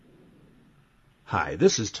Hi,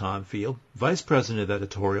 this is Tom Field, Vice President of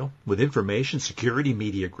Editorial with Information Security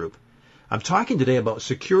Media Group. I'm talking today about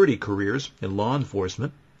security careers in law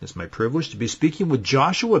enforcement. It's my privilege to be speaking with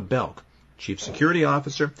Joshua Belk, Chief Security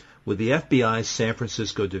Officer with the FBI's San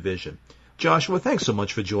Francisco Division. Joshua, thanks so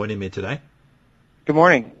much for joining me today. Good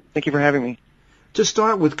morning. Thank you for having me. To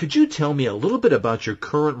start with, could you tell me a little bit about your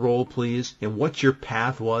current role, please, and what your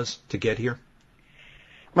path was to get here?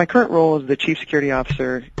 My current role is the Chief Security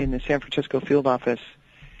Officer in the San Francisco Field Office,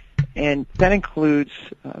 and that includes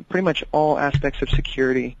pretty much all aspects of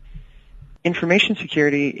security. Information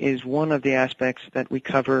security is one of the aspects that we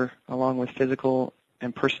cover along with physical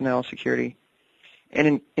and personnel security.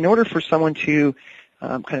 And in order for someone to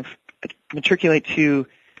kind of matriculate to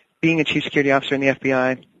being a Chief Security Officer in the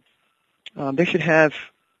FBI, they should have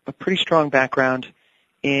a pretty strong background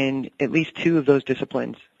in at least two of those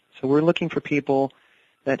disciplines. So we're looking for people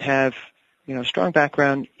that have, strong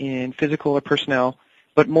background in physical or personnel,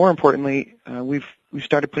 but more importantly, we've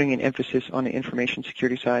started putting an emphasis on the information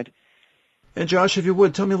security side. And Josh, if you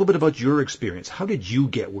would, tell me a little bit about your experience. How did you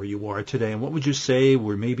get where you are today, and what would you say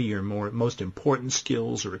were maybe your most important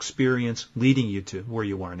skills or experience leading you to where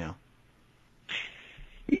you are now?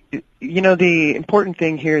 The important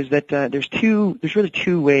thing here is that there's really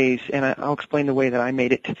two ways, and I'll explain the way that I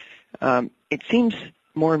made it. It seems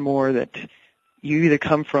more and more that you either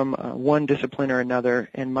come from one discipline or another,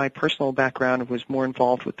 and my personal background was more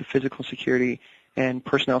involved with the physical security and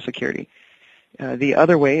personnel security. The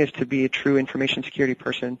other way is to be a true information security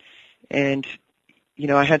person, and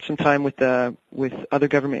I had some time with other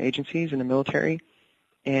government agencies in the military,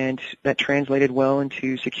 and that translated well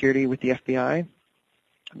into security with the FBI.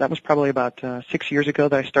 That was probably about 6 years ago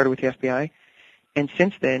that I started with the FBI, and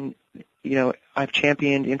since then, I've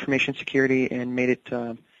championed information security and made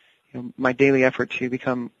it my daily effort to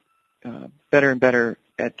become better and better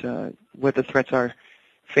at what the threats are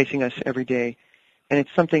facing us every day. And it's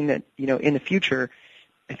something that, in the future,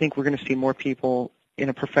 I think we're going to see more people in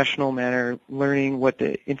a professional manner learning what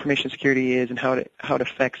the information security is and how it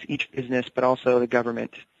affects each business, but also the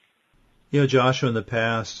government. Joshua, in the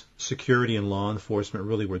past, security and law enforcement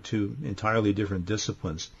really were two entirely different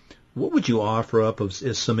disciplines. What would you offer up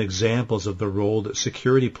as some examples of the role that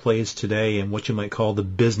security plays today in what you might call the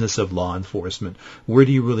business of law enforcement? Where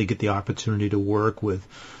do you really get the opportunity to work with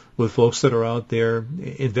folks that are out there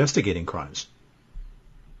investigating crimes?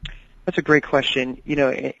 That's a great question.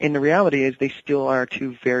 And the reality is they still are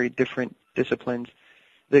two very different disciplines.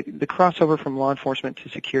 The crossover from law enforcement to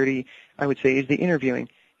security, I would say, is the interviewing.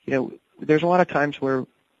 There's a lot of times where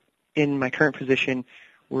in my current position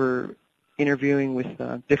we're interviewing with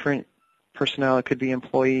different personnel. It could be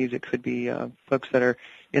employees. It could be folks that are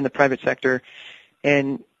in the private sector.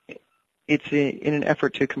 And it's in an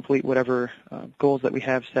effort to complete whatever goals that we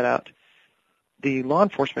have set out. The law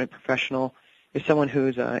enforcement professional is someone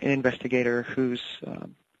who's an investigator, who's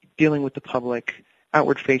dealing with the public,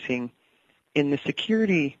 outward-facing. In the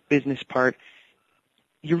security business part,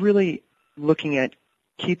 you're really looking at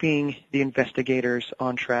keeping the investigators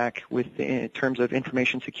on track in terms of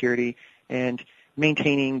information security and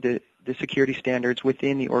maintaining the security standards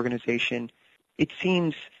within the organization. It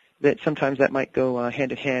seems that sometimes that might go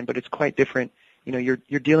hand in hand, but it's quite different. You're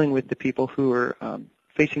dealing with the people who are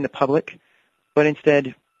facing the public, but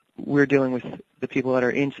instead we're dealing with the people that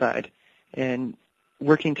are inside and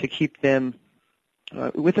working to keep them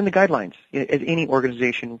within the guidelines, as any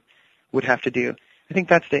organization would have to do. I think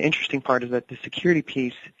that's the interesting part, is that the security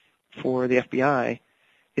piece for the FBI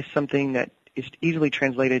is something that is easily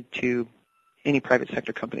translated to any private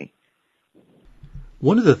sector company.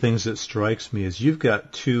 One of the things that strikes me is you've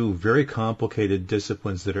got two very complicated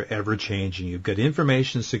disciplines that are ever-changing. You've got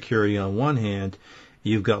information security on one hand,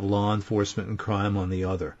 you've got law enforcement and crime on the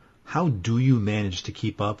other. How do you manage to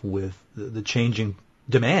keep up with the changing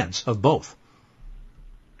demands of both?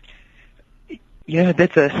 Yeah,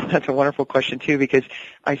 that's a wonderful question too, because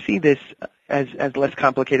I see this as less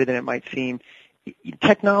complicated than it might seem.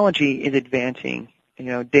 Technology is advancing,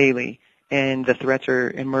 daily, and the threats are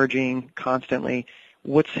emerging constantly.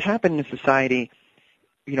 What's happened in society,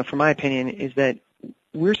 from my opinion, is that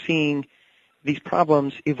we're seeing these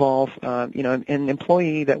problems evolve. An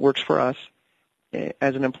employee that works for us,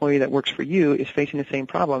 as an employee that works for you, is facing the same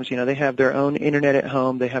problems. They have their own internet at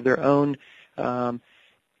home. They have their own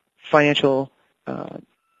financial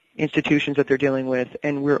institutions that they're dealing with,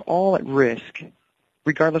 and we're all at risk,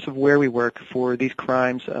 regardless of where we work, for these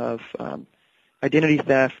crimes of identity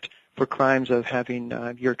theft, for crimes of having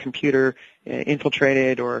your computer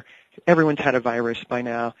infiltrated, or everyone's had a virus by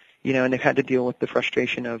now, and they've had to deal with the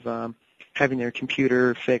frustration of having their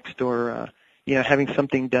computer fixed or having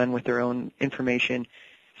something done with their own information.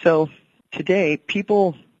 So today,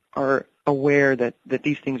 people are aware that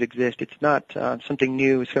these things exist. It's not something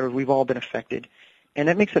new. Sort of, we've all been affected, and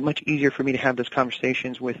that makes it much easier for me to have those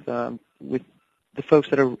conversations with the folks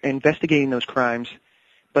that are investigating those crimes,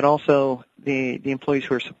 but also the employees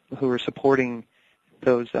who are supporting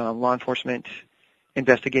those law enforcement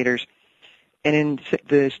investigators. And in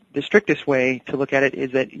the strictest way to look at it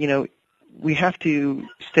is that we have to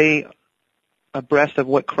stay abreast of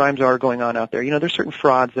what crimes are going on out there. There's certain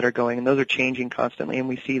frauds that are going, and those are changing constantly, and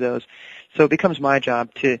we see those. So it becomes my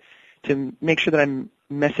job to make sure that I'm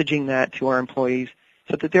messaging that to our employees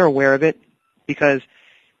so that they're aware of it, because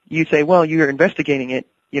you say, well, you're investigating it,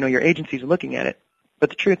 your agency's looking at it.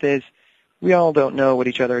 But the truth is, we all don't know what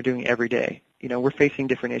each other are doing every day. We're facing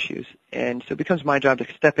different issues. And so it becomes my job to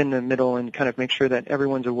step in the middle and kind of make sure that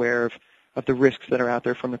everyone's aware of the risks that are out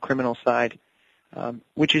there from the criminal side,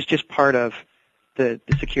 which is just part of the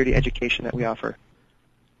security education that we offer.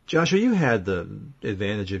 Joshua, you had the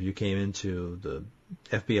advantage of you came into the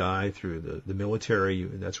FBI through the military.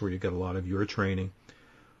 That's where you got a lot of your training.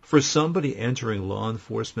 For somebody entering law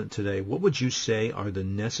enforcement today, what would you say are the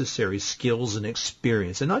necessary skills and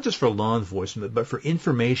experience, and not just for law enforcement, but for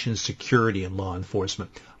information security in law enforcement?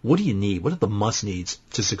 What do you need? What are the must-needs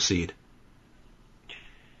to succeed?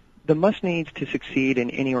 The must-needs to succeed in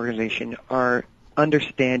any organization are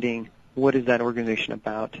understanding what is that organization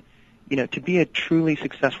about. To be a truly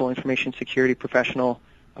successful information security professional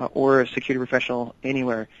or a security professional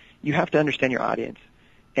anywhere, you have to understand your audience.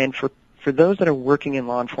 And for those that are working in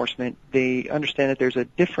law enforcement, they understand that there's a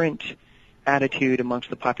different attitude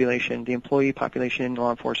amongst the population, the employee population in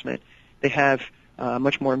law enforcement. They have a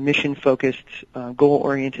much more mission-focused,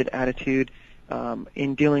 goal-oriented attitude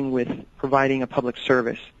in dealing with providing a public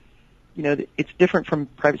service. It's different from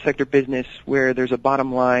private sector business where there's a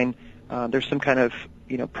bottom line, there's some kind of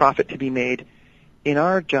profit to be made. In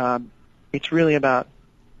our job, it's really about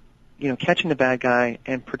catching the bad guy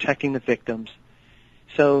and protecting the victims.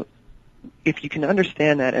 So if you can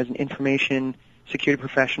understand that as an information security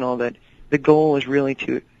professional, that the goal is really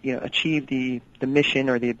to achieve the mission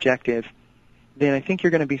or the objective, then I think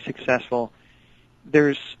you're going to be successful.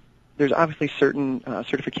 There's obviously certain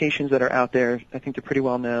certifications that are out there. I think they're pretty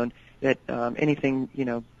well known. That anything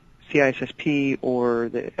CISSP or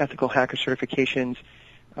the ethical hacker certifications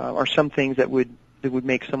are some things that would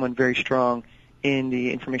make someone very strong in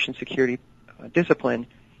the information security discipline.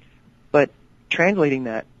 But translating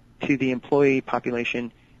that to the employee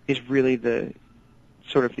population is really the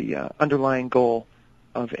sort of the underlying goal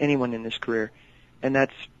of anyone in this career. And I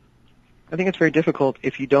think it's very difficult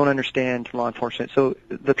if you don't understand law enforcement. So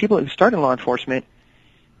the people who start in law enforcement,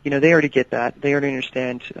 they already get that. They already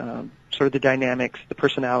understand sort of the dynamics, the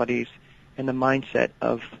personalities, and the mindset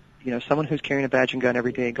of someone who's carrying a badge and gun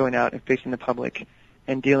every day, going out and facing the public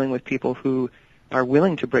and dealing with people who are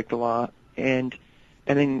willing to break the law, and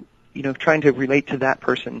then trying to relate to that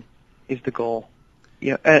person is the goal.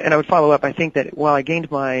 And I would follow up. I think that while I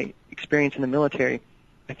gained my experience in the military,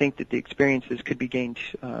 I think that the experiences could be gained,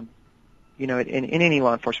 in any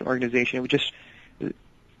law enforcement organization. It would just,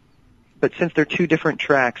 but since they're two different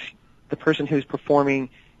tracks, the person who's performing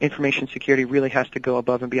information security really has to go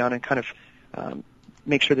above and beyond and kind of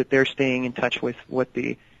make sure that they're staying in touch with what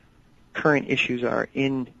the current issues are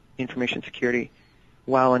in information security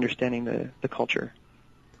while understanding the culture.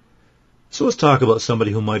 So let's talk about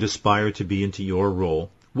somebody who might aspire to be into your role.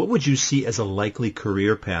 What would you see as a likely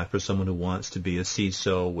career path for someone who wants to be a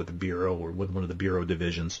CISO with a bureau or with one of the bureau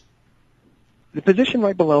divisions? The position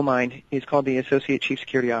right below mine is called the Associate Chief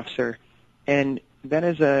Security Officer, and that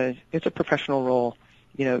is it's a professional role.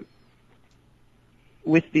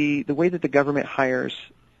 With the way that the government hires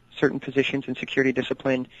certain positions in security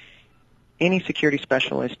discipline, any security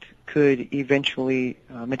specialist could eventually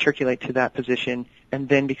matriculate to that position and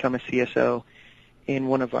then become a CSO in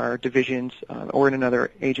one of our divisions or in another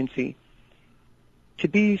agency. To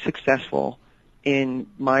be successful in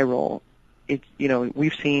my role,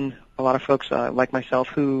 we've seen a lot of folks like myself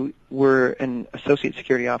who were an associate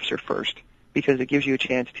security officer first, because it gives you a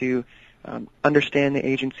chance to understand the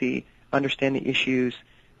agency, understand the issues,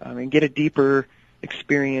 and get a deeper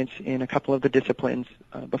experience in a couple of the disciplines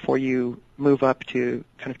before you move up to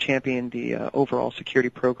kind of champion the overall security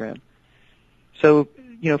program. So,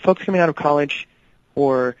 folks coming out of college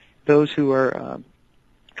or those who are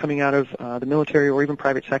coming out of the military or even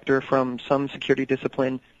private sector from some security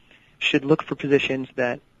discipline should look for positions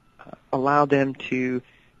that allow them to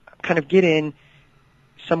kind of get in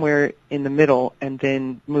somewhere in the middle and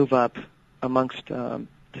then move up amongst the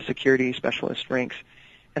security specialist ranks.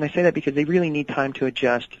 And I say that because they really need time to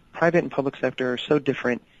adjust. Private and public sector are so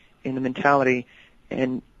different in the mentality,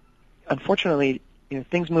 and unfortunately,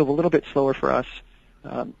 things move a little bit slower for us,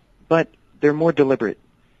 but they're more deliberate.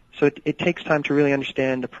 So it takes time to really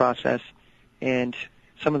understand the process, and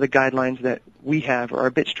some of the guidelines that we have are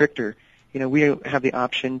a bit stricter. We have the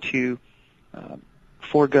option to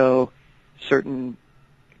forego certain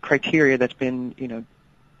criteria that's been,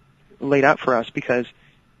 laid out for us because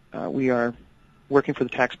we are working for the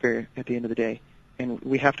taxpayer at the end of the day, and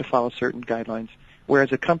we have to follow certain guidelines.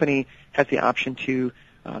 Whereas a company has the option to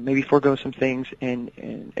maybe forego some things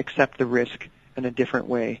and accept the risk in a different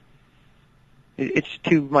way. It's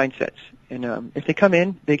two mindsets. And if they come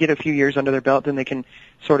in, they get a few years under their belt, then they can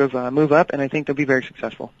sort of move up, and I think they'll be very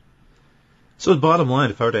successful. So the bottom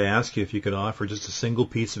line, if I were to ask you if you could offer just a single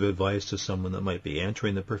piece of advice to someone that might be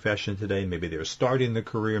entering the profession today, maybe they're starting their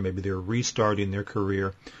career, maybe they're restarting their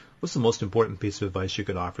career, what's the most important piece of advice you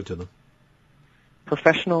could offer to them?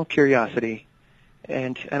 Professional curiosity.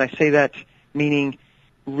 And I say that meaning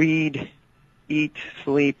read, eat,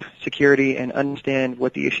 sleep, security, and understand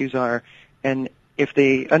what the issues are. And if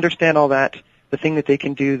they understand all that, the thing that they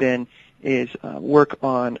can do then is work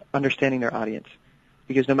on understanding their audience.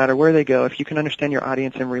 Because no matter where they go, if you can understand your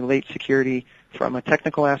audience and relate security from a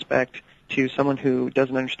technical aspect to someone who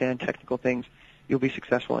doesn't understand technical things, you'll be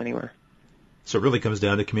successful anywhere. So it really comes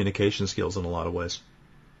down to communication skills in a lot of ways.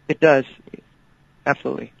 It does.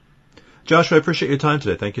 Absolutely. Joshua, I appreciate your time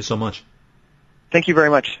today. Thank you so much. Thank you very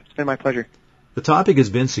much. It's been my pleasure. The topic has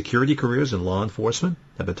been security careers in law enforcement.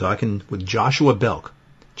 I've been talking with Joshua Belk,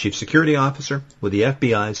 Chief Security Officer with the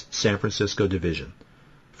FBI's San Francisco Division.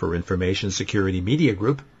 For Information Security Media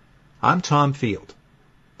Group, I'm Tom Field.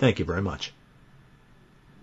 Thank you very much.